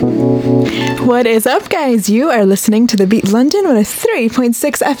What is up, guys? You are listening to The Beat London on a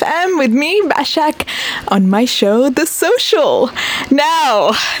 3.6 FM with me, Bashak, on my show, The Social.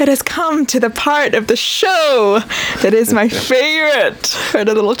 Now, it has come to the part of the show that is my favorite. Heard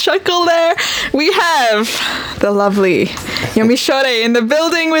a little chuckle there. We have the lovely Yomi Shore in the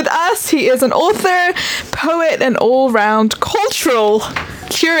building with us. He is an author, poet, and all-round cultural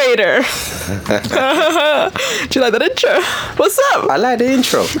curator. Do you like that intro? What's up? I like the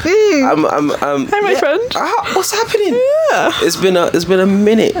intro. Hi, my friend. What's happening? Yeah. It's been a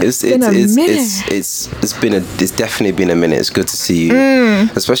minute. It's definitely been a minute. It's good to see you,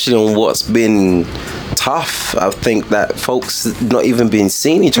 especially on what's been tough. I think that folks not even been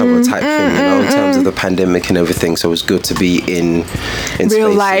seeing each other type thing, in terms of the pandemic and everything. So it's good to be in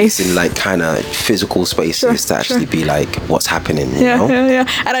real spaces, life, in like kind of physical spaces to actually be like what's happening. You know? Yeah.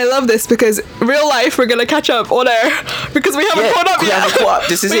 And I love this because real life we're gonna catch up on air because we haven't caught up yet.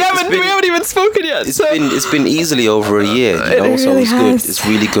 We haven't even spoken yet. It's been easily over a year, so really it's good. It's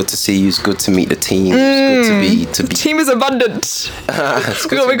really good to see you. It's good to meet the team. It's good to be. The team is abundant.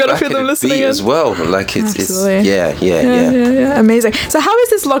 We gotta feel them listening as well. Like it's yeah. Amazing. So how has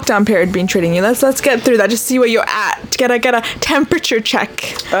this lockdown period been treating you? Let's get through that. Just see where you're at. Get a temperature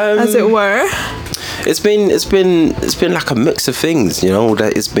check, as it were. It's been like a mix of things,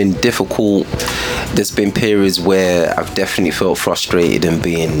 that it's been difficult. There's been periods where I've definitely felt frustrated in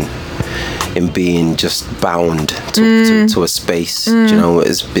being just bound to a space.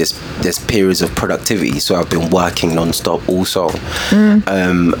 There's periods of productivity, so I've been working non-stop also,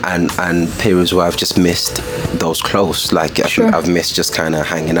 and periods where I've just missed those close. Like I've missed just kind of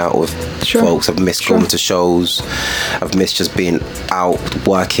hanging out with folks. I've missed going to shows. I've missed just being out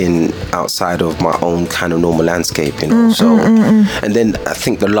working outside of my own kind of normal landscape, and then I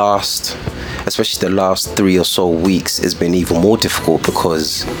think especially the last 3 or so weeks has been even more difficult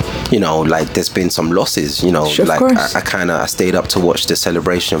because there's been some losses, I stayed up to watch the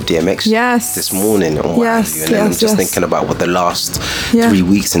celebration of DMX this morning and what have you, and then I'm just thinking about what the last 3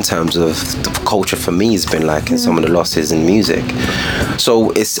 weeks in terms of the culture for me has been like, and some of the losses in music.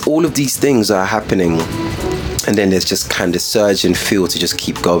 So it's all of these things are happening, and then there's just kind of surge and feel to just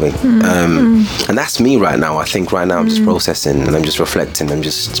keep going. And that's me right now. I think right now I'm just processing and I'm just reflecting. I'm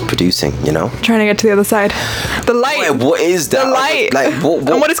just producing, Trying to get to the other side. The light. What is that? The light.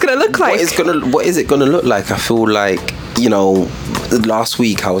 And what it's going to look like. What is it going to look like? I feel like, last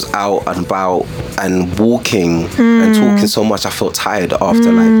week I was out and about and walking and talking so much I felt tired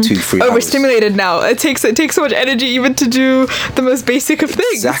after like 2-3 hours. Overstimulated now. It takes so much energy even to do the most basic of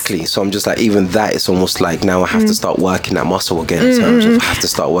things. Exactly. So I'm just like, even that, it's almost like now I have to start working that muscle again in terms of I have to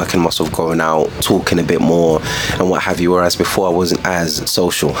start working muscle, going out, talking a bit more and what have you, whereas before I wasn't as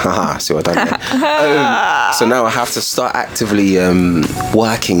social. Haha, see what I done there? So now I have to start actively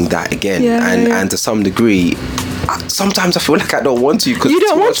working that again, and to some degree sometimes I feel like I don't want to. You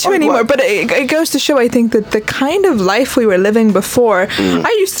don't want to anymore, but it goes to show, I think, that the kind of life we were living before,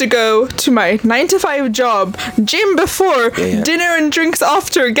 I used to go to my 9-to-5 job, gym before, dinner and drinks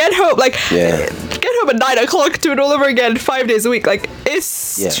after, get home at 9 o'clock, do it all over again 5 days a week. Like,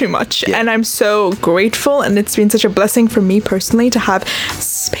 it's too much. And I'm so grateful, and it's been such a blessing for me personally to have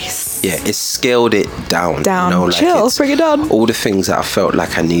space. Yeah, it's scaled it down. Chill, bring it down. All the things that I felt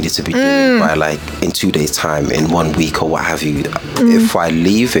like I needed to be doing by like in 2 days time, in 1 week or what have you. If I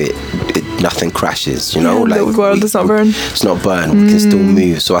leave it, nothing crashes, the world is not burned. It's not burned. We can still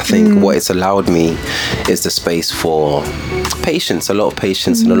move. So I think what it's allowed me is the space for patience, a lot of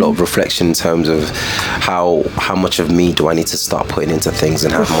patience and a lot of reflection in terms of how much of me do I need to start putting into things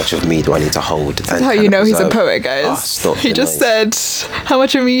and how much of me do I need to hold. That's how you know he's a poet, guys. He just said, how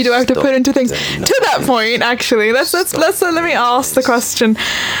much of me do I have to put into things? To that point, actually, let me ask the question.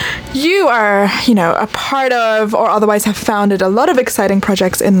 You are, a part of or otherwise have founded a lot of exciting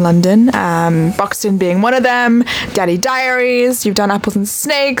projects in London, Buxton being one of them, Daddy Diaries, you've done Apples and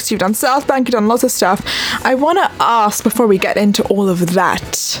Snakes, you've done South Bank, you've done lots of stuff. I want to ask, before we get into all of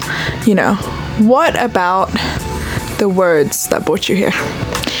that, what about the words that brought you here?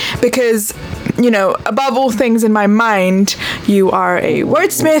 Because, above all things in my mind, you are a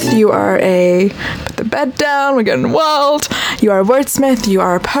wordsmith, you are put the bed down, we're getting wild, you are a wordsmith, you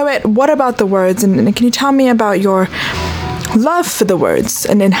are a poet. What about the words? And can you tell me about your love for the words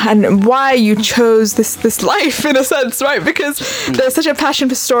and why you chose this life, in a sense, right? Because there's such a passion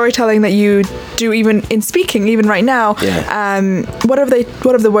for storytelling that you do even in speaking, even right now. What have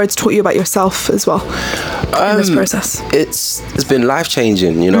the words taught you about yourself as well in this process? It's been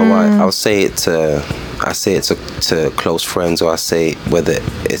life-changing, I'll say it to I say it to close friends, or I say it whether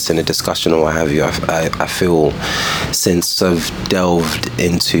it's in a discussion or what have you. I feel since I've delved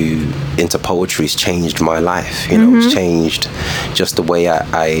into poetry, it's changed my life. You know, it's changed just the way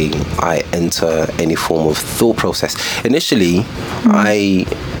I enter any form of thought process. Initially,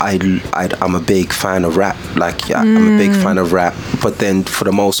 I'm a big fan of rap. Like, I'm a big fan of rap. But then, for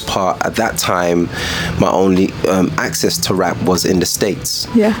the most part, at that time, my only access to rap was in the States.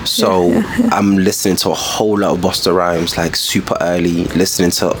 So I'm listening to a whole lot of Busta Rhymes, like super early,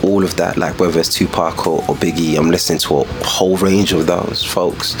 listening to all of that, like whether it's Tupac or Biggie. I'm listening to a whole range of those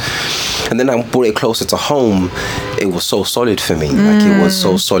folks. And then I brought it closer to home. It was so solid for me. Like, it was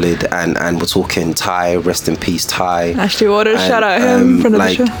so solid. And we're talking Ty, rest in peace, Ty. Ashley Waters, shout out him from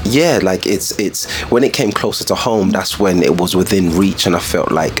the show. Yeah, like it's when it came closer to home, that's when it was within reach, and I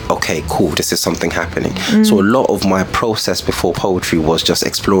felt like, okay, cool, this is something happening. So a lot of my process before poetry was just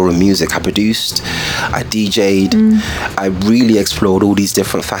exploring music. I produced, I DJ'd, I really explored all these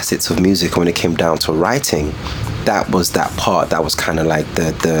different facets of music. When it came down to writing, that was that part that was kind of like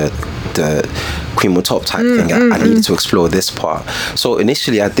the cream on top type thing. I needed to explore this part. So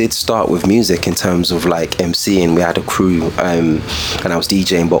initially I did start with music in terms of like MCing. We had a crew, and I was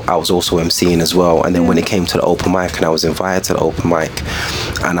DJing, but I was also MCing as well. And then when it came to the open mic, and I was invited to the open mic,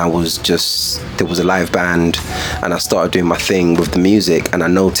 and there was a live band, and I started doing my thing with the music, and I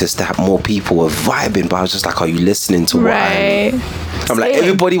noticed that more people were vibing, but I was just like, are you listening to what I'm like,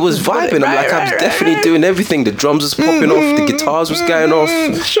 everybody was vibing. I'm like, I was definitely doing everything. The drums was popping off, the guitars was going off.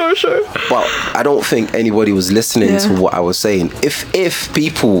 Sure. But I don't think anybody was listening to what I was saying. If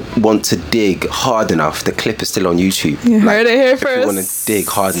people want to dig hard enough, the clip is still on YouTube. You heard it here if first. If you want to dig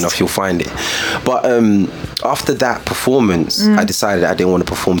hard enough, you'll find it. But after that performance, I decided I didn't want to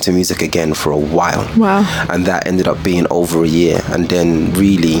perform to music again for a while. Wow. And that ended up being over a year. And then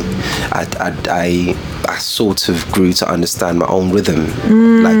really, I sort of grew to understand my own rhythm.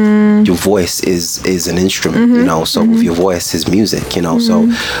 Like, your voice is an instrument, you know, so with your voice is music, you know. So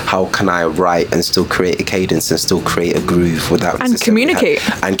how can I write and still create a cadence and still create a groove without communicate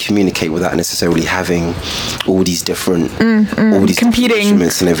without necessarily having all these different all these competing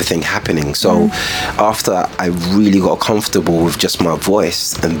instruments and everything happening. So after I really got comfortable with just my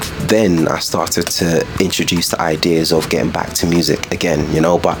voice, and then I started to introduce the ideas of getting back to music again, you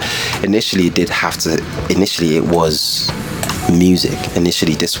know. But initially it was music.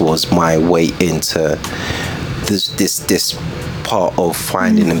 Initially this was my way into this part of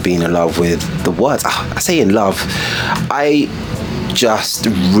finding and being in love with the words. I say in love, I just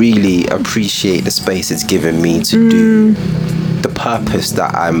really appreciate the space it's given me to do the purpose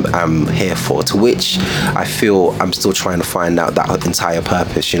that I'm here for, to which I feel I'm still trying to find out that entire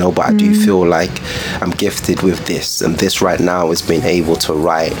purpose, you know. But I do feel like I'm gifted with this, and this right now is being able to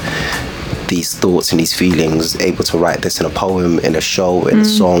write these thoughts and these feelings, able to write this in a poem, in a show, in a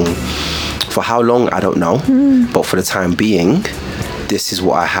song. For how long, I don't know, but for the time being, this is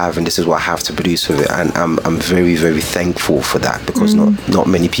what I have, and this is what I have to produce with it. And I'm very, very thankful for that, because not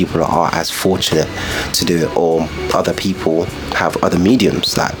many people are as fortunate to do it, or other people have other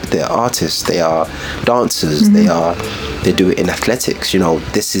mediums. Like, they're artists, they are dancers, they do it in athletics, you know.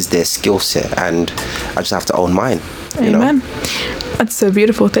 This is their skill set, and I just have to own mine. Amen. That's so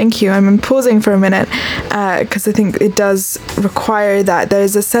beautiful. Thank you. I'm pausing for a minute because I think it does require that.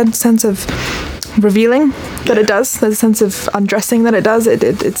 There's a sense of revealing that it does. There's a sense of undressing that it does.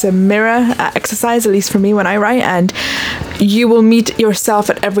 It's a mirror exercise, at least for me when I write, and you will meet yourself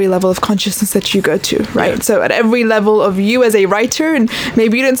at every level of consciousness that you go to, right? Yeah. So at every level of you as a writer, and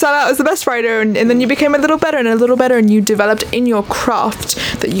maybe you didn't start out as the best writer, and then you became a little better, and you developed in your craft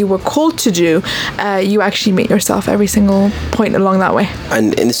that you were called to do, you actually meet yourself every single point along that way.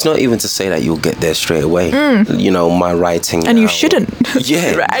 And it's not even to say that you'll get there straight away. You know, my writing and now, you shouldn't.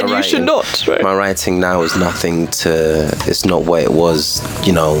 Yeah. And you should not. Right? My writing now is nothing to, it's not what it was,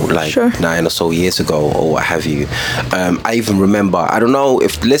 you know, like 9 or so years ago, or what have you. I even remember, I don't know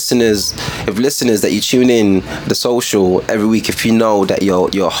if listeners that you tune in the social every week, if you know that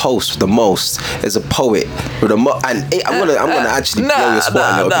your host the most is a poet with I'm gonna actually blow your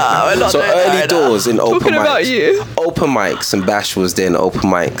spot a little bit. So early doors in open mics, and Bash was there in open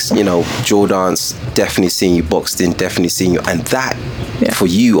mics, you know. Jordan's definitely seeing you, boxed in, definitely seeing you, and that for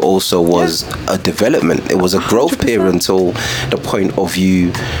you also was a development. It was a growth 100%. Period until the point of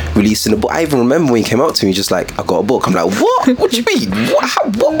you releasing a book. I even remember when he came out to me, just like, I got a book. I'm like, what? What do you mean? What? How,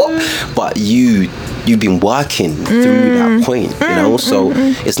 what? But you've been working through that point, you know, so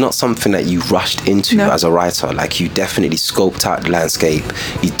it's not something that you rushed into as a writer. Like, you definitely scoped out the landscape,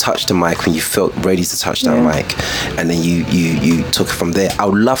 you touched the mic when you felt ready to touch that mic, and then you took it from there. I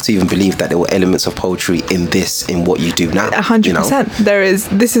would love to even believe that there were elements of poetry in what you do now. 100%. You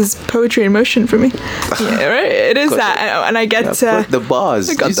know? This is poetry in motion for me. Yeah, right? It is that, and I get the bars.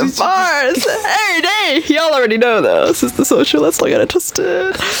 I got the bars every day. Y'all already know though. This is the social. Let's not get it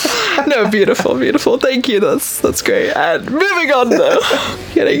twisted. No, beautiful. Thank you. That's great. And moving on though,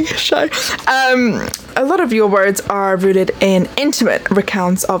 getting shy. A lot of your words are rooted in intimate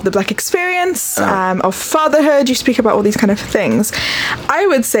recounts of the Black experience, of fatherhood. You speak about all these kind of things. I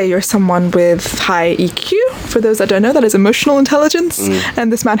would say you're someone with high EQ. For those that don't know, that is emotional intelligence,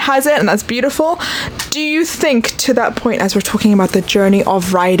 and this man has it, and that's beautiful. Do you think, to that point, as we're talking about the journey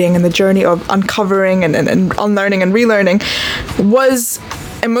of writing and the journey of uncovering and unlearning and relearning, was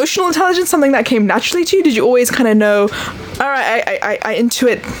emotional intelligence something that came naturally to you? Did you always kind of know, all right, I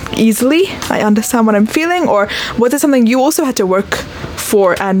intuit easily, I understand what I'm feeling? Or was it something you also had to work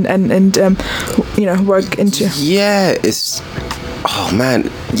for and you know, work into? Yeah, it's,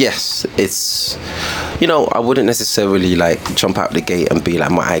 you know, I wouldn't necessarily like jump out the gate and be like,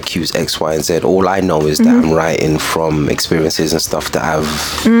 my IQ's X, Y, and Z. All I know is that I'm writing from experiences and stuff that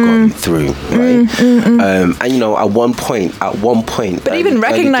I've gone through, right? And you know, at one point, but even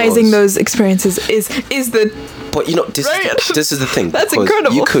recognizing those experiences is the. But you know, this is the thing. That's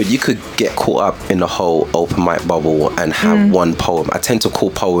incredible. You could get caught up in the whole open mic bubble and have one poem. I tend to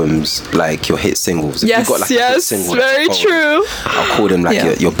call poems like your hit singles. If yes, you've got like a hit single, very true. I'll call them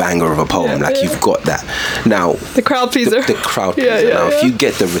like your banger of a poem. You've got that. Now, the crowd pleaser. The crowd pleaser. Now, if you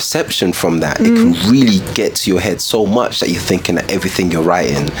get the reception from that, it can really get to your head so much that you're thinking that everything you're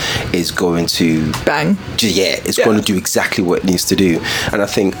writing is going to bang. It's going to do exactly what it needs to do. And I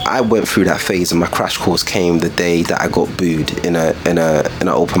think I went through that phase, and my crash course came the day that I got booed in an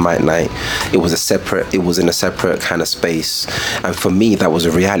open mic night. It was in a separate kind of space, and for me that was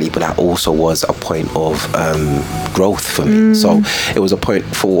a reality, but that also was a point of growth for me. So it was a point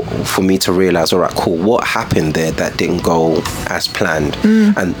for me to realize, all right, cool, what happened there that didn't go as planned?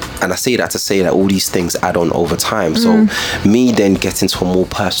 And I say that to say that all these things add on over time. So me then getting to a more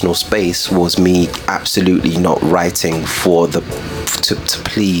personal space was me absolutely not writing for to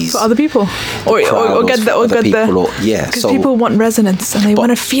please for other people or get the people, because people want resonance and they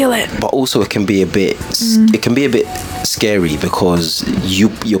want to feel it. But also it can be a bit scary, because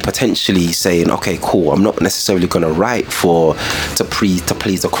you're potentially saying, okay, cool, I'm not necessarily going to write to please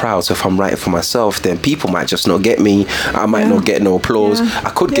the crowd. So if I'm writing for myself, then people might just not get me. I might not get no applause. I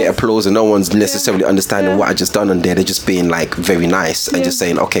could get applause and no one's necessarily understanding what I just done on there. They're just being like very nice and just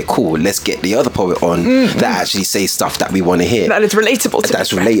saying, okay, cool, let's get the other poet on that actually says stuff that we want to hear. That is relatable to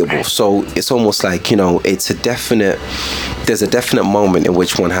That's relatable. Right. So it's almost like, you know, there's a definite moment in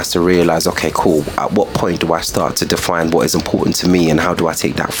which one has to realize, okay, cool, at what point do I start to define what is important to me and how do I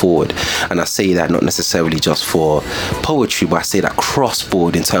take that forward? And I say that not necessarily just for poetry, but I say that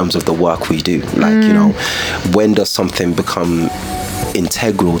cross-board in terms of the work we do. Like, you know, when does something become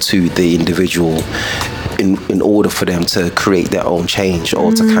integral to the individual in order for them to create their own change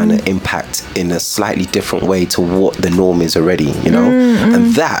or to kind of impact in a slightly different way to what the norm is already, you know?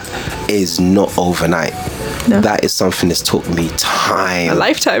 And that is not overnight. No. That is something that's took me time. A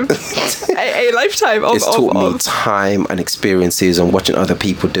lifetime. a lifetime of... It's taught me time and experiences and watching other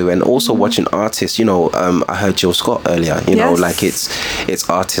people do, and also watching artists, you know, I heard Jill Scott earlier, you know, like it's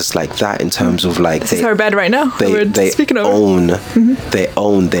artists like that in terms of like... This is her bed right now. They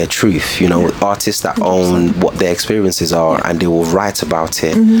own their truth, you know, artists that own what their experiences are, and they will write about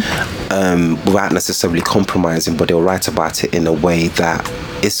it without necessarily compromising, but they'll write about it in a way that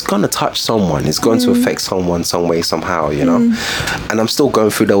it's going to touch someone, it's going to affect someone some way, somehow, you know. And I'm still going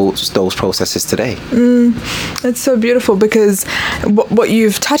through those processes today. That's so beautiful, because what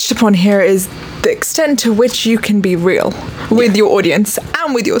you've touched upon here is the extent to which you can be real with your audience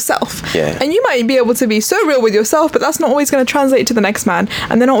and with yourself. And you might be able to be so real with yourself, but that's not always going to translate to the next man,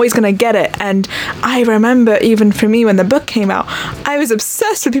 and they're not always going to get it. And I remember, even for me, when the book came out, I was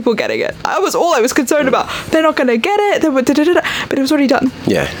obsessed with people getting it. That was all I was concerned about. They're not going to get it, but it was already done.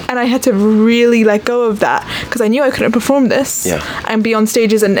 And I had to really let go of that, because I knew I couldn't perform this and be on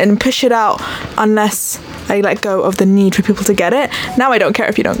stages and push it out unless I let go of the need for people to get it. Now I don't care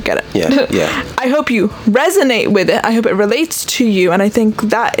if you don't get it. Yeah. I hope you resonate with it. I hope it relates to you. And I think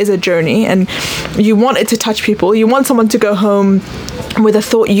that is a journey, and you want it to touch people. You want someone to go home with a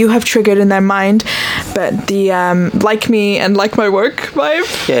thought you have triggered in their mind, but the like me and like my work vibe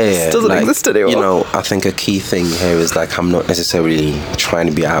doesn't like, exist anymore. You know, I think a key thing here is like, I'm not necessarily trying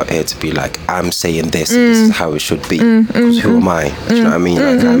to be out here to be like, I'm saying this and this is how it should be, because who am I? Do you know what I mean?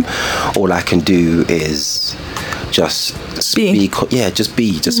 Like, all I can do is just speak on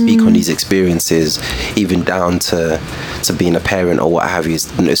these experiences, even down to being a parent or what have you.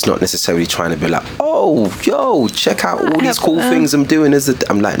 It's not necessarily trying to be like, oh yo, check out all these cool things I'm doing.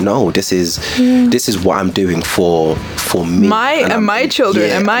 I'm like, no, this is what I'm doing for me and my children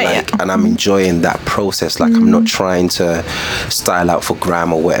and I'm enjoying that process. Like, I'm not trying to style out for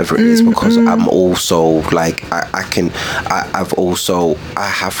gram or whatever it is, because I'm also like, I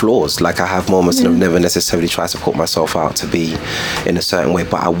have flaws. Like, I have moments and I've never necessarily tried to put myself out to be in a certain way,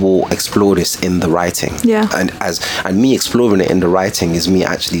 but I will explore this in the writing. And me exploring it in the writing is me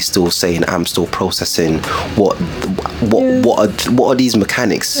actually still saying, I'm still processing what are these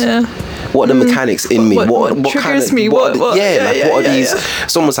mechanics, what are the mechanics in me, what triggers kind of, me, what are these.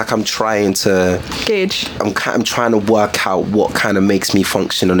 It's almost like I'm trying to gauge, I'm trying to work out what kind of makes me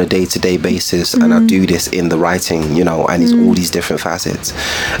function on a day-to-day basis, and I do this in the writing, you know, and it's all these different facets.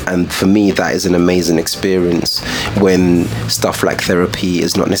 And for me, that is an amazing experience when stuff like therapy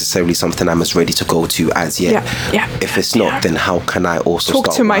is not necessarily something I'm as ready to go to as yet. If it's not, then how can I also talk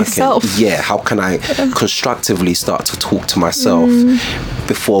start to working? myself? How can I constructively start to talk to myself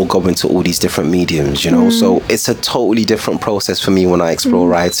before going to all these different mediums, you know? So it's a totally different process for me when I explore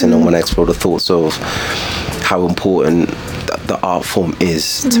writing and when I explore the thoughts of how important the art form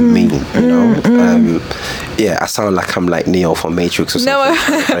is to me, you know? I sound like I'm like Neo from Matrix or something.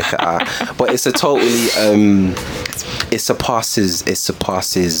 But it's a totally it surpasses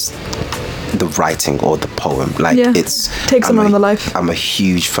the writing or the poem. Like, it's takes on another life. I'm a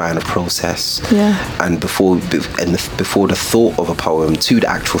huge fan of process. And before the thought of a poem to the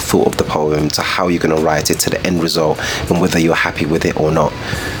actual thought of the poem to how you're going to write it to the end result and whether you're happy with it or not,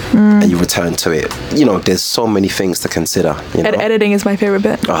 and you return to it, you know, there's so many things to consider, you know? Editing is my favorite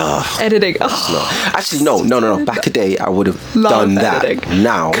bit. Editing. Actually, no. Back a day, I would have done that. Editing.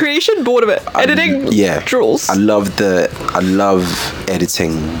 Now, creation, bored of it. Editing, drools. I love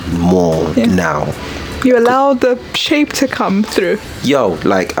editing more now. You allow the shape to come through.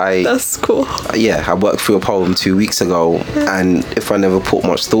 That's cool. I worked through a poem 2 weeks ago, and if I never put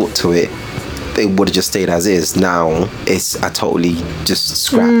much thought to it, it would have just stayed as is. Now I totally just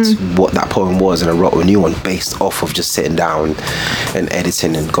scrapped what that poem was, and I wrote a new one based off of just sitting down and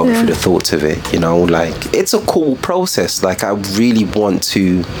editing and going through the thoughts of it, you know? Like, it's a cool process. Like, I really want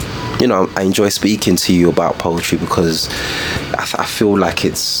to, you know, I enjoy speaking to you about poetry because I feel like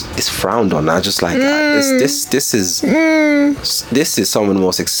it's frowned on. I just like this is some of the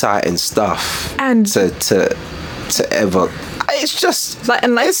most exciting stuff and to ever. It's just like,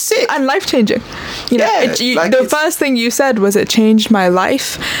 and it's sick and life changing. You know, the first thing you said was it changed my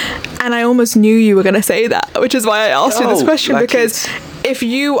life, and I almost knew you were going to say that, which is why I asked you this question, because if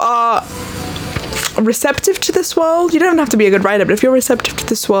you are receptive to this world, you don't have to be a good writer, but if you're receptive to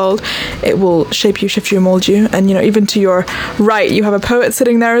this world, it will shape you, shift you, mold you. And, you know, even to your right, you have a poet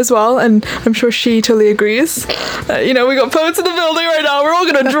sitting there as well, and I'm sure she totally agrees. You know, we got poets in the building right now. We're all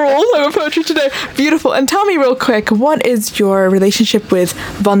going to drool over poetry today. Beautiful. And tell me real quick, what is your relationship with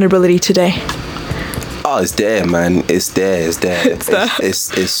vulnerability today? Oh, it's there, man. It's there.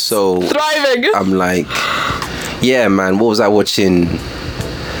 It's so thriving. I'm like, yeah, man. What was I watching?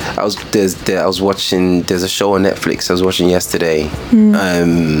 I was watching. There's a show on Netflix I was watching yesterday.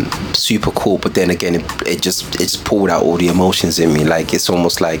 Super cool, but then again, it just pulled out all the emotions in me. Like, it's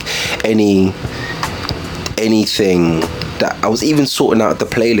almost like anything that I was even sorting out the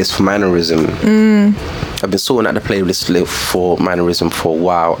playlist for Mannerism. I've been sorting out the playlist for Mannerism for a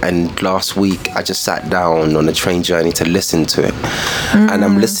while, and last week I just sat down on a train journey to listen to it. And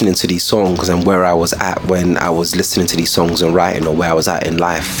I'm listening to these songs and where I was at when I was listening to these songs and writing, or where I was at in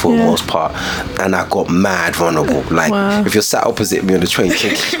life for the most part, and I got mad vulnerable. Like, if you're sat opposite me on the train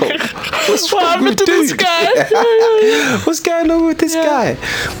thinking, what's wrong with this guy? What's going on with this guy?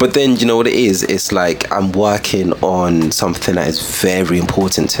 But then, you know what it is? It's like I'm working on something that is very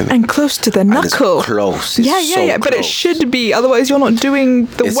important to me. And close to the knuckle. It's close. Yeah. But it should be. Otherwise, you're not doing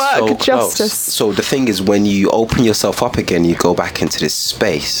the work justice. So the thing is, when you open yourself up again, you go back into this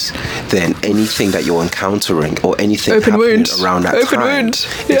space, then anything that you're encountering or anything Open happening wound. around that Open time, wound.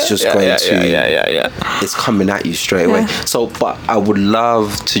 it's just going to, it's coming at you straight away. Yeah. So, but I would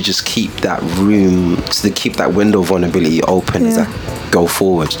love to just keep that room, to keep that window of vulnerability open as I go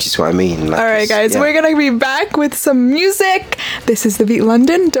forward. Do you see what I mean? Like, all right, guys, we're going to be back with some music. This is The Beat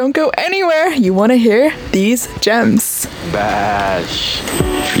London. Don't go anywhere. You want to hear these gems. Bash.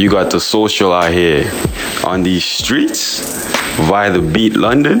 You got the social out here on these streets via The Beat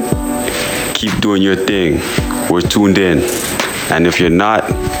London. Keep doing your thing. We're tuned in. And if you're not,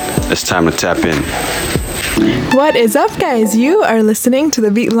 it's time to tap in. What is up, guys? You are listening to The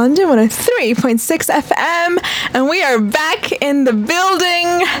Beat London 103.6 FM, and we are back in the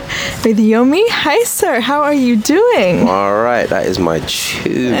building with Yomi. Hi, sir. How are you doing? All right, that is my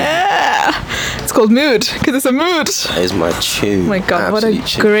tune. Yeah. It's called Mood, because it's a mood. That is my tune. Oh my God, Absolute what a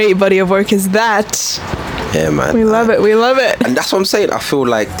tune. great body of work is that. Yeah, man. We love it. We love it. And that's what I'm saying. I feel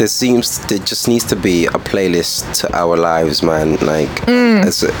like there just needs to be a playlist to our lives, man. Like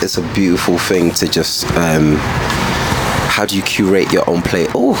it's a beautiful thing to just how do you curate your own play?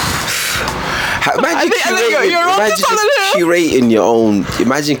 Oh, imagine curating your own.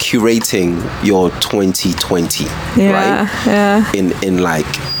 Imagine curating your 2020, right? Yeah. In like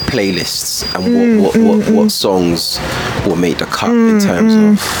playlists and what songs will make the cut in terms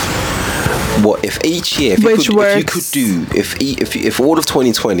of. What if each year, if all of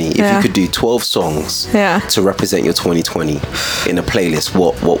 2020, if you could do 12 songs to represent your 2020 in a playlist,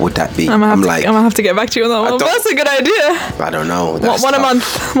 what would that be? I'm gonna have to get back to you on that one. That's a good idea. I don't know. One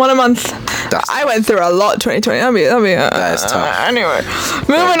a month. I went through a lot 2020. That'd be that's tough. Anyway,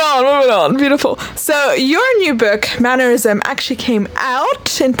 moving on. Beautiful. So your new book, Mannerism, actually came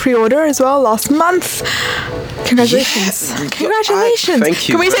out in pre-order as well last month. Congratulations. Yes. Congratulations. Thank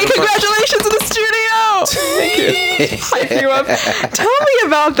you. Can we say congratulations in the studio? Thank you. Hype you up. Tell me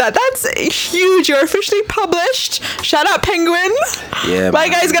about that. That's huge. You're officially published. Shout out Penguin. Yeah, my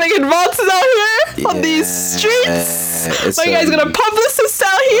guy's gonna get vaults out here on these streets. My guy's gonna publicist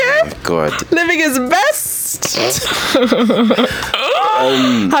out here. Oh God. Living his best.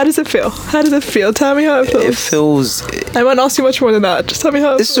 How does it feel? Tell me how it feels. It feels. I won't ask you much more than that. Just tell me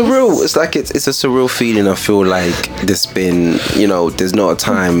how it It's feels. surreal. It's like it's a surreal feeling. I feel like there's been, there's not a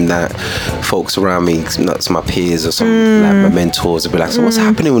time that folks around me, not my peers or some like my mentors, will be like, so what's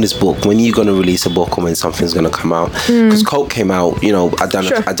happening with this book? When are you gonna release a book, or when something's gonna come out? Because Coke came out. I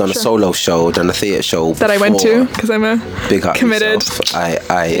done a solo show, done a theatre show that I went to because I'm a big up committed. Yourself. I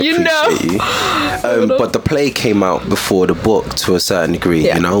appreciate you. But the play came out before the book to a certain degree,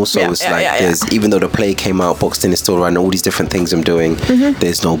 So it's there's even though the play came out, Boxton is still running, all these different things I'm doing.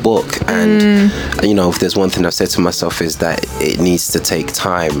 There's no book, and if there's one thing I've said to myself is that it needs to take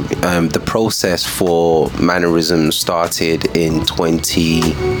time. The process for Mannerism started in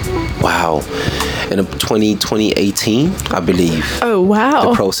 2018, I believe. Oh wow!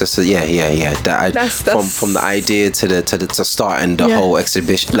 The process, from the idea to start and the whole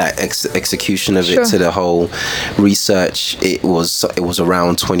exhibition, like execution of it, to the whole research. It was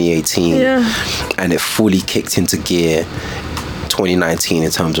around 2018, and it fully kicked into gear 2019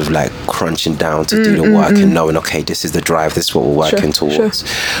 in terms of like crunching down to do the work and knowing, okay, this is the drive, this is what we're working towards.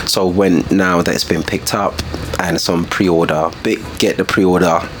 So now that it's been picked up and some pre-order, get the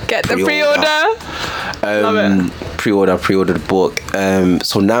pre-order. Love it. Pre-order the book.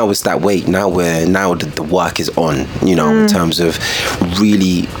 So now it's that wait. Now the work is on. In terms of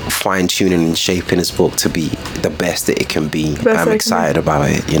really fine-tuning and shaping this book to be the best that it can be. I'm excited about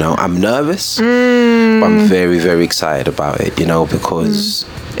it. I'm nervous, but I'm very, very excited about it. Because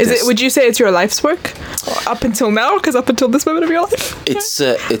would you say it's your life's work up until now? Because up until this moment of your life, it's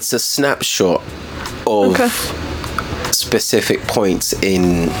a snapshot of specific points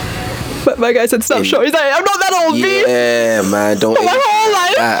in. But my guy said snapshot. He's like, I'm not that old, yeah, man. Don't my whole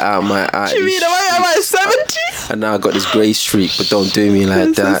life. Out my eyes. You mean am I 70? And now I got this grey streak, but don't do me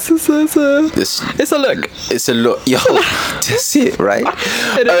like that. It's a look. It's a look, yo. That's it, right?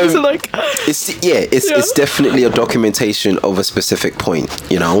 It is a look. It's definitely a documentation of a specific point.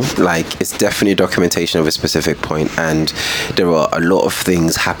 Like it's definitely a documentation of a specific point, and there are a lot of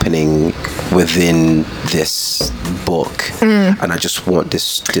things happening within this book, and I just want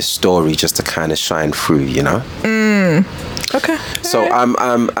this story just to kind of shine through. Okay. So I'm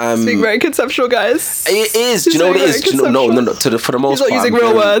being very conceptual, guys. It is. Do you know what it is? For the most part, using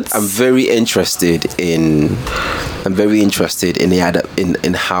real words. I'm very interested in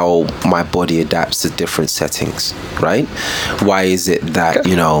in how my body adapts to different settings. Right? Why is it that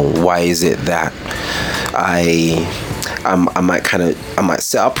Why is it that I I might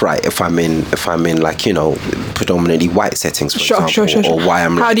sit upright if I'm in like, you know, predominantly white settings, for example. Or why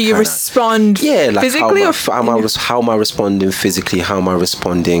I'm. How like, do you respond? Like physically, how am I responding physically? How am I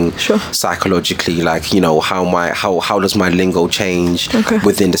responding psychologically? Like, you know, how does my lingo change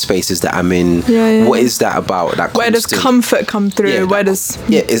within the spaces that I'm in? What is that about? That where does comfort come through? Where does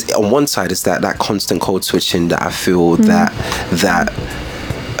is on one side is that constant code switching that I feel that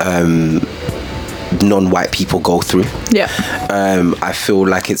non-white people go through. I feel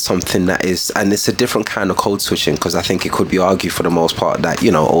like it's something that is, and it's a different kind of code switching, because I think it could be argued for the most part that,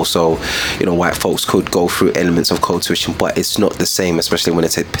 you know, also, you know, white folks could go through elements of code switching, but it's not the same, especially when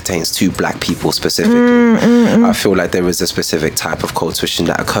it pertains to black people specifically. I feel like there is a specific type of code switching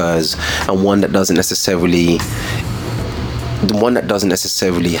that occurs, and one that doesn't necessarily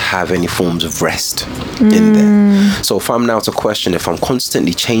have any forms of rest in there. So if I'm now to question if I'm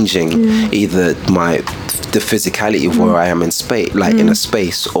constantly changing either the physicality of where I am in space, like in a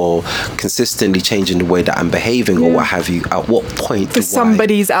space, or consistently changing the way that I'm behaving or what have you, at what point for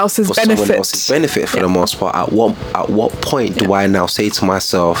someone else's benefit for the most part, at what point do I now say to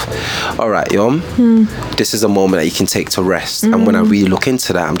myself, all right, this is a moment that you can take to rest? And when I really look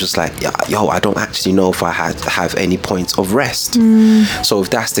into that, I'm just like, I don't actually know if I have any points of rest. So if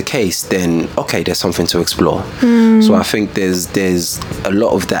that's the case, then okay, there's something to explore. So I think there's a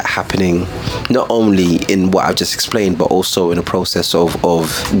lot of that happening, not only in what I've just explained, but also in a process of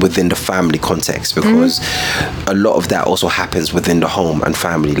within the family context, because a lot of that also happens within the home and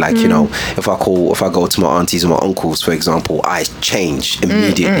family. Like, you know, if I go to my aunties and my uncles, for example, I change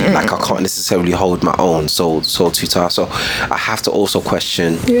immediately. Like, I can't necessarily hold my own so I have to also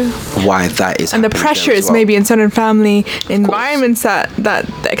question why that is, and the pressure is maybe in certain family environments, that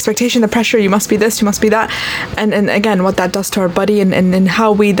the expectation, the pressure, you must be this, you must be that, and again, what that does to our body, and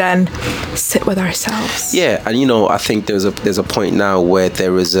how we then sit with ourselves. And you know, I think there's a point now where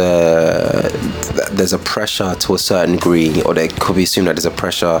there's a pressure to a certain degree, or there could be assumed that there's a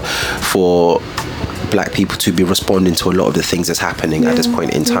pressure for black people to be responding to a lot of the things that's happening at this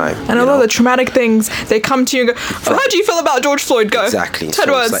point in time. And a lot of the traumatic things, they come to you and go, how do you feel about George Floyd? Go. Exactly. 10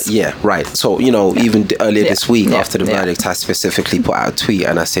 words. Like, right. So, you know, even earlier this week after the verdict, I specifically put out a tweet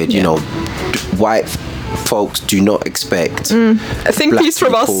and I said, you know, white folks do not expect a think piece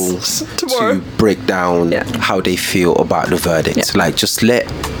from us tomorrow to break down how they feel about the verdict. Like, just let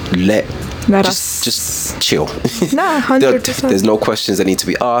just chill. No, 100%. There's no questions that need to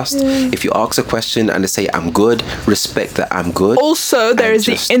be asked. If you ask a question and they say I'm good, respect that I'm good. Also, there is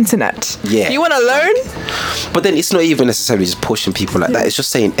the internet. You want to learn, but then it's not even necessarily just pushing people like that. It's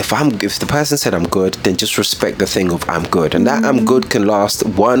just saying if the person said I'm good, then just respect the thing of I'm good, and that I'm good can last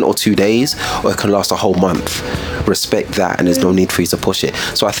 1 or 2 days, or it can last a whole month. Respect that, and there's no need for you to push it.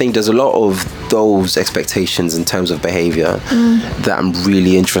 So I think there's a lot of those expectations in terms of behavior that I'm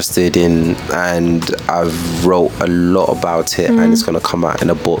really interested in, and I've wrote a lot about it, and it's going to come out in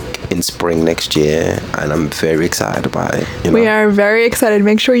a book in spring next year, and I'm very excited about it. You know? We are very excited.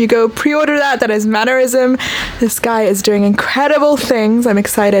 Make sure you go pre-order that. That is Mannerism. This guy is doing incredible things. I'm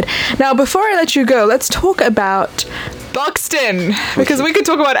excited. Now, before I let you go, let's talk about Buxton, because we could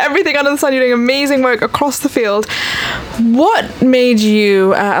talk about everything under the sun. You're doing amazing work across the field. What made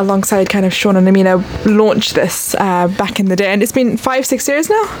you, alongside kind of Sean and Amina, launch this back in the day? And it's been 5-6 years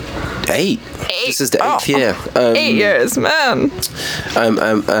now? 8. This is the 8th year. 8 years, man.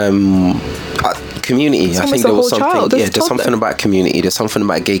 Community. I think there was something. There's something about community. There's something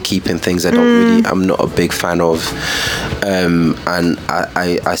about gatekeeping things I'm not a big fan of. And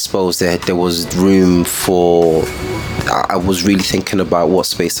I suppose that there was room for. I was really thinking about what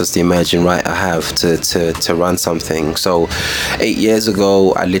space does the emerging writer have to run something. So 8 years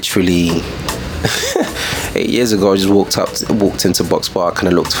ago, I literally 8 years ago I just walked into Box Park and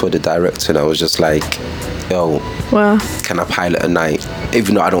I looked for the director, and I was just like, yo, can I pilot a night?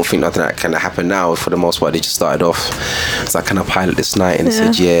 Even though I don't think nothing that can happen now, for the most part they just started off. It's like, can I pilot this night? And they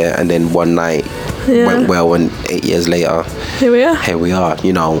said and then one night went well, and 8 years later here we are,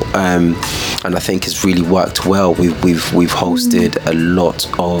 you know. And I think it's really worked well. We've hosted a lot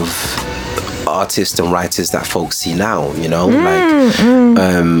of artists and writers that folks see now, you know,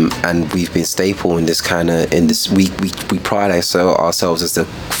 and we've been staple in this we pride ourselves as the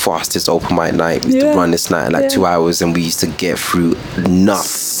fastest open mic night. We used to run this night in like 2 hours, and we used to get through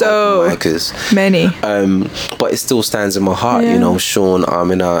enough open micers. Many. But it still stands in my heart, you know. Sean,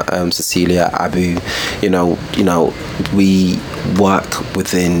 Amina, Cecilia, Abu, you know, we work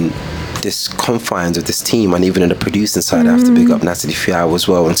within this confines of this team, and even in the producing side I have to big up Natalie Fiao as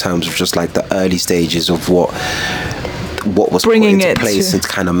well, in terms of just like the early stages of what what was bringing put into it place and to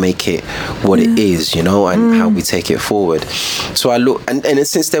kind of make it what it is, you know, and how we take it forward. So I look, and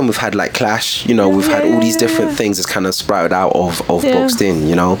since then we've had like Clash, you know, we've had all these different things that's kind of sprouted out of Boxed In,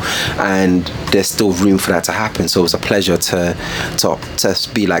 you know, and there's still room for that to happen. So it was a pleasure to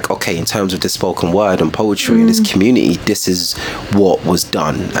be like, okay, in terms of the spoken word and poetry in this community, this is what was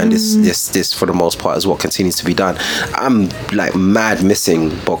done, and this for the most part is what continues to be done. I'm like mad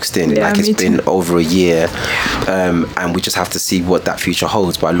missing Boxed In. Like it's been over a year, and we just have to see what that future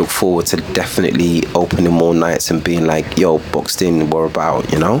holds. But I look forward to definitely opening more nights and being like, yo, Boxed In, we're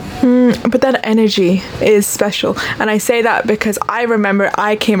about, you know. But that energy is special, and I say that because I remember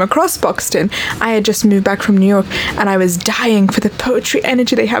I came across Boxed In. I had just moved back from New York, and I was dying for the poetry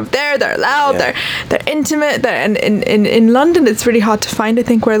energy they have there. They're loud, they're intimate. And in London, it's really hard to find. I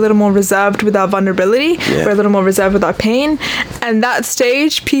think we're a little more reserved with our vulnerability. We're a little more reserved with our pain. And that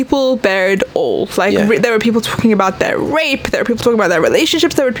stage, people bared all. Like there were people talking about their rape. There were people talking about their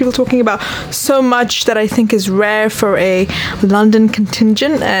relationships. There were people talking about so much that I think is rare for a London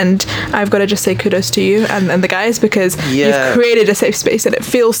contingent. And I've got to just say kudos to you and the guys, because you've created a safe space, and it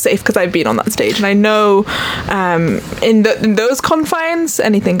feels safe because I've been on that stage, and I know in those confines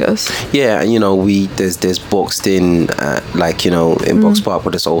anything goes. Yeah, and you know, there's Boxed In, like, you know, in Box Park,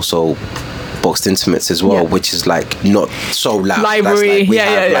 but there's also Boxed Intimates as well, which is like not so loud. Library. We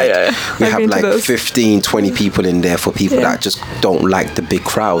have like 15, 20 Mm. people in there for people that just don't like the big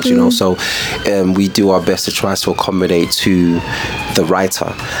crowds, you know. So we do our best to try to accommodate to the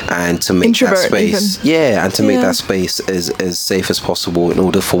writer and to make that space make that space as safe as possible in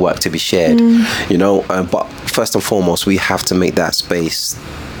order for work to be shared, you know. But first and foremost, we have to make that space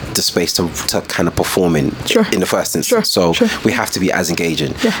the space to kind of perform in the first instance. So we have to be as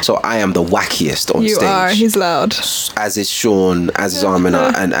engaging. So I am the wackiest on stage. You are. He's loud. As is Sean, as is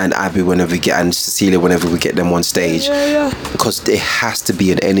Armina, and Abby whenever we get, and Cecilia whenever we get them on stage. Because it has to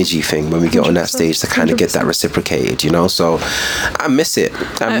be an energy thing when we get on that stage to kind of get that reciprocated, you know. So I miss it.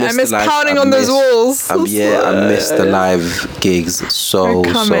 I miss pounding on those walls. I miss the live gigs so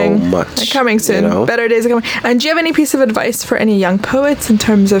much. They're coming soon. You know? Better days are coming. And do you have any piece of advice for any young poets in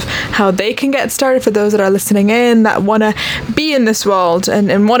terms of how they can get started, for those that are listening in that want to be in this world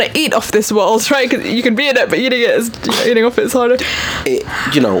and want to eat off this world, right? Because you can be in it, but eating off it is harder.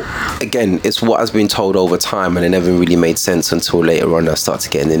 You know, again, it's what has been told over time, and it never really made sense until later on I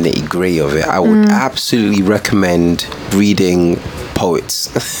started getting the nitty-gritty of it. I would absolutely recommend reading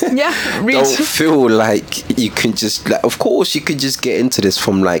poets. Don't feel like you can just, like, of course you could just get into this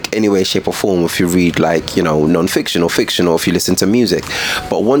from like any way, shape or form if you read, like, you know, non-fiction or fiction, or if you listen to music.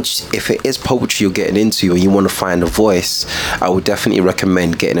 But if it is poetry you're getting into, or you want to find a voice, I would definitely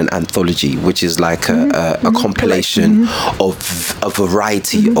recommend getting an anthology, which is like a compilation of a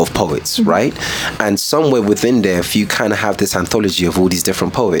variety of poets, right? And somewhere within there, if you kind of have this anthology of all these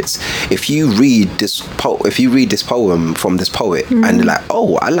different poets, if you read this poem from this poet, and they're like,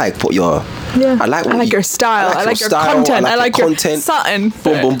 oh, I like what you're, I like your style, I like your content, I like your something.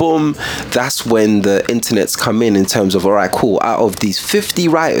 Boom, boom, boom. That's when the internets come in terms of, all right, cool. Out of these 50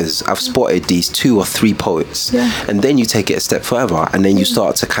 writers, I've spotted these 2 or 3 poets, and then you take it a step further, and then you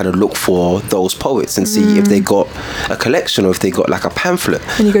start to kind of look for those poets and see if they got a collection, or if they got like a pamphlet,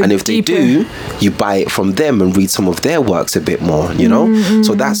 and if they do, you buy it from them and read some of their works a bit more, you know.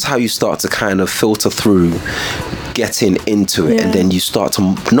 So that's how you start to kind of filter through getting into it, and then you start to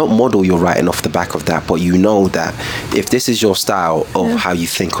not model your writing off the back of that, but you know that if this is your style of how you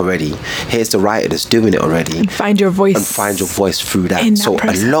think already, here's the writer that's doing it already, and find your voice through that. So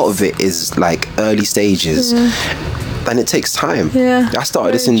process. A lot of it is like early stages, and it takes time. I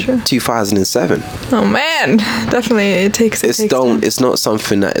started this in 2007. Oh man, definitely it takes time. It's not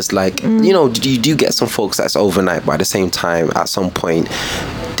something that is like, you know, you do get some folks that's overnight, but at the same time, at some point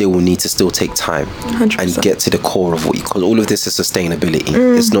they will need to still take time 100%. And get to the core of what you call. All of this is sustainability.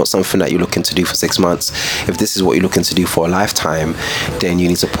 It's not something that you're looking to do for 6 months. If this is what you're looking to do for a lifetime, then you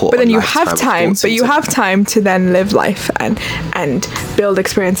need to put. But then you have time. But you have time to then live life and build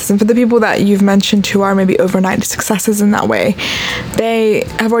experiences. And for the people that you've mentioned who are maybe overnight successes in that way, they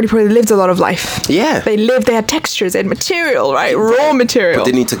have already probably lived a lot of life. They had textures, they had material, right? Raw material. But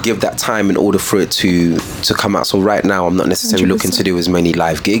they need to give that time in order for it to come out. So right now, I'm not necessarily 100%. Looking to do as many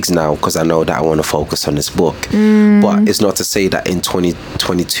live gigs now, because I know that I want to focus on this book. But it's not to say that in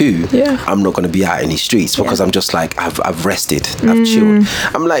 2022 I'm not going to be out in these streets, because I'm just like, I've rested, I've chilled.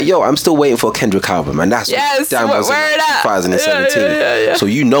 I'm like, yo, I'm still waiting for a Kendrick album, and that's damn was in 2017. Yeah. So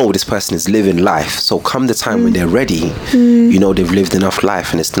you know this person is living life. So come the time when they're ready, you know they've lived enough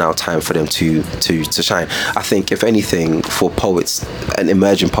life, and it's now time for them to shine. I think if anything, for poets and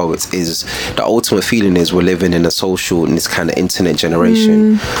emerging poets, is the ultimate feeling is we're living in a social, in this kind of internet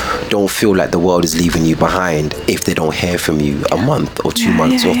generation. Don't feel like the world is leaving you behind if they don't hear from you a month or 2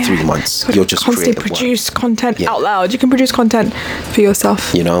 months or 3 months. You're just constantly produce content out loud. You can produce content for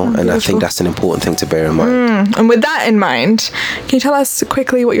yourself. You know, and I think that's an important thing to bear in mind. And with that in mind, can you tell us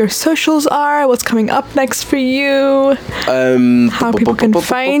quickly what your socials are? What's coming up next for you? How people can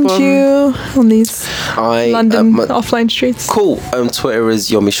find you on these London offline streets? Cool. Twitter is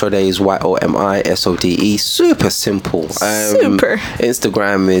Yomi Sode, is YOMISODE. Super simple. Super.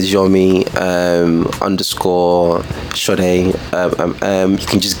 Instagram is Yomi _ Sode. You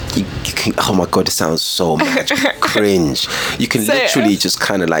can just you can. Oh my god, it sounds so magic. Cringe. You can literally just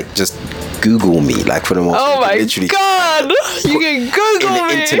kind of like just Google me, like for the most. Oh my god! You can Google in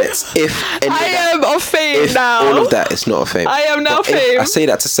the me. Internet. I am a fame now. All of that is not a fame. I am now fame. I say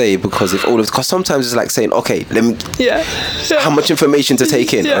that to say because because sometimes it's like saying, okay, let me. How much information to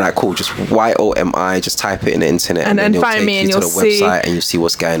take in? Alright, cool. Just YOMI. Just type it in the internet, and then find me, and you'll see the website, and you see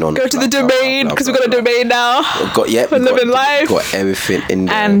what's going on. Go to the domain because we've got a domain now. We're living life. Got everything in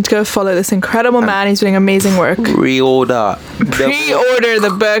there. And go follow this incredible man. He's doing amazing work. Pre-order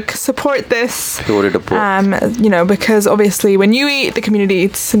the book. Support this. Pre-order the book. You know, because obviously when you eat, the community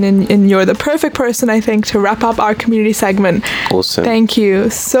eats, and you're the perfect person, I think, to wrap up our community segment. Awesome. Thank you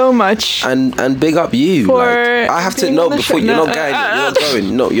so much. And big up you. For I have to know before you're not going. You're not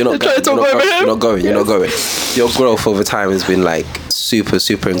going. No, you're not going. You're not going. You're not going. Your growth over time has been like super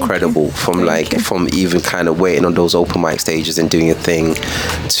incredible. From even kind of waiting on those open mic stages and doing a thing,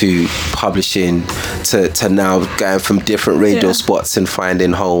 to publishing, to now going from different radio spots and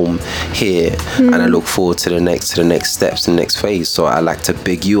finding home here. And I look forward to the next steps and next phase. So I like to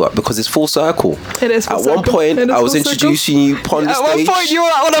big you up because it's full circle. It is full At circle. one point I was introducing you upon the stage. At one point you were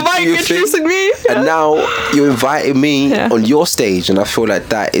on a mic introducing me. And now you're inviting me on your stage, and I feel like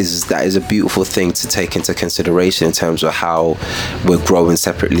that is a beautiful thing to take into consideration in terms of how we're growing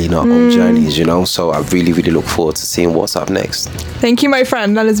separately in our own journeys, you know. So I really look forward to seeing what's up next. Thank you, my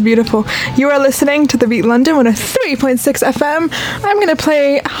friend. That is beautiful. You are listening to The Beat London on a 3.6 FM. I'm going to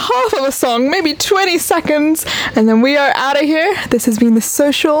play half of a song, maybe 20 seconds, and then we are out of here. This has been The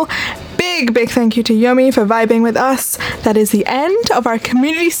Social. Big thank you to Yomi for vibing with us. That is the end of our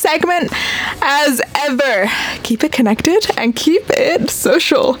community segment. As ever, keep it connected and keep it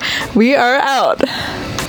social. We are out.